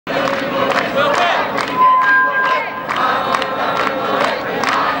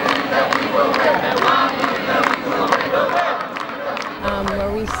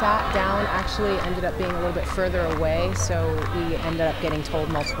sat down actually ended up being a little bit further away, so we ended up getting told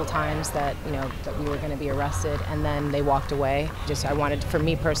multiple times that, that we were going to be arrested, and then they walked away. I wanted, for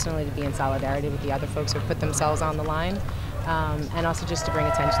me personally, to be in solidarity with the other folks who put themselves on the line, and also just to bring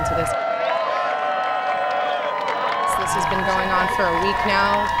attention to this. This has been going on for a week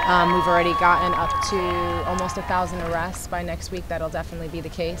now. We've already gotten up to almost 1,000 arrests. By next week, that'll definitely be the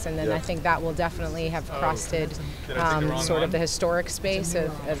case, and then I think that will definitely have crossed sort of the historic space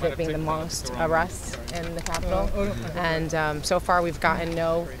of it being the most arrests in the Capitol. And so far, we've gotten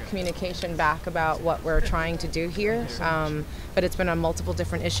no communication back about what we're trying to do here. But it's been on multiple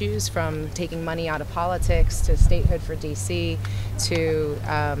different issues, from taking money out of politics to statehood for D.C. to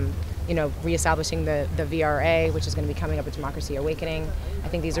reestablishing the VRA, which is going to be coming up with Democracy Awakening. I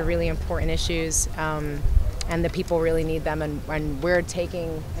think these are really important issues, and the people really need them, and we're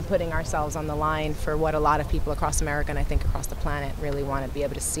taking and putting ourselves on the line for what a lot of people across America, and I think across the planet, really want to be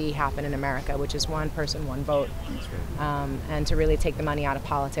able to see happen in America, which is one person, one vote, and to really take the money out of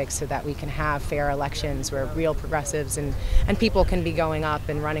politics so that we can have fair elections where real progressives and people can be going up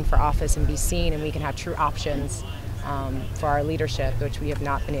and running for office and be seen, and we can have true options for our leadership, which we have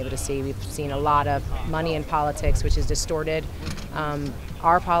not been able to see. We've seen a lot of money in politics, which has distorted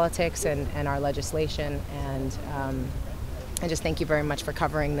our politics and our legislation. And I just thank you very much for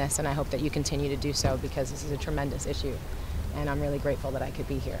covering this, and I hope that you continue to do so, because this is a tremendous issue. And I'm really grateful that I could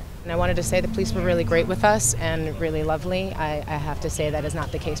be here. And I wanted to say the police were really great with us and really lovely. I have to say that is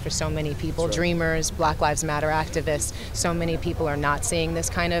not the case for so many people. Dreamers, Black Lives Matter activists, so many people are not seeing this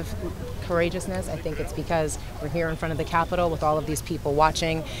kind of courageousness. I think it's because we're here in front of the Capitol with all of these people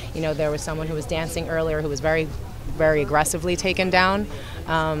watching. There was someone who was dancing earlier who was very, very aggressively taken down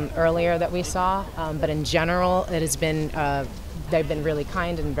earlier that we saw. But in general, it has been they've been really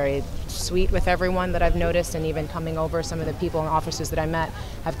kind and very sweet with everyone that I've noticed, and even coming over, some of the people and officers that I met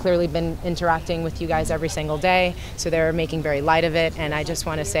have clearly been interacting with you guys every single day, so they're making very light of it. And I just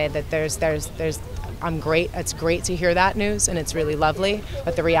want to say that I'm great. It's great to hear that news, and it's really lovely.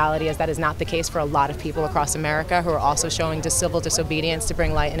 But the reality is that is not the case for a lot of people across America who are also showing civil disobedience to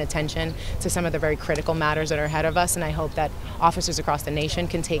bring light and attention to some of the very critical matters that are ahead of us. And I hope that officers across the nation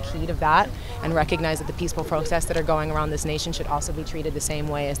can take heed of that and recognize that the peaceful protests that are going around this nation should also be treated the same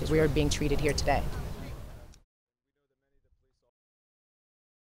way as we are being treated here today.